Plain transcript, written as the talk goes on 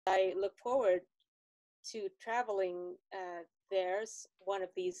I look forward to traveling there one of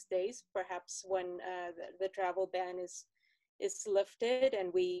these days, perhaps when the travel ban is lifted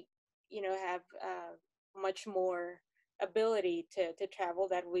and we, have much more ability to travel.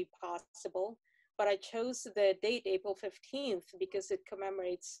 That will be possible. But I chose the date April 15th because it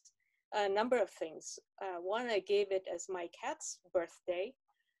commemorates a number of things. One, I gave it as my cat's birthday.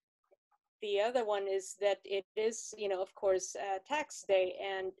 The other one is that it is, of course, tax day,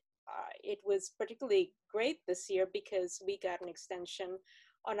 and it was particularly great this year because we got an extension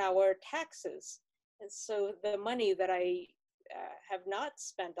on our taxes. And so the money that I have not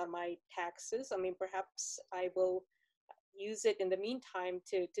spent on my taxes, I mean, perhaps I will use it in the meantime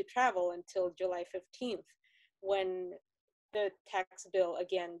to travel until July 15th, when the tax bill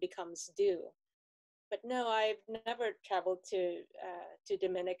again becomes due. But no, I've never traveled to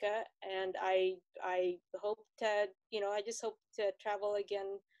Dominica, and I hope to, I just hope to travel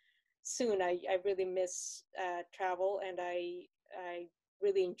again soon. I really miss travel, and I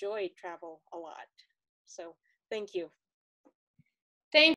really enjoy travel a lot. So thank you.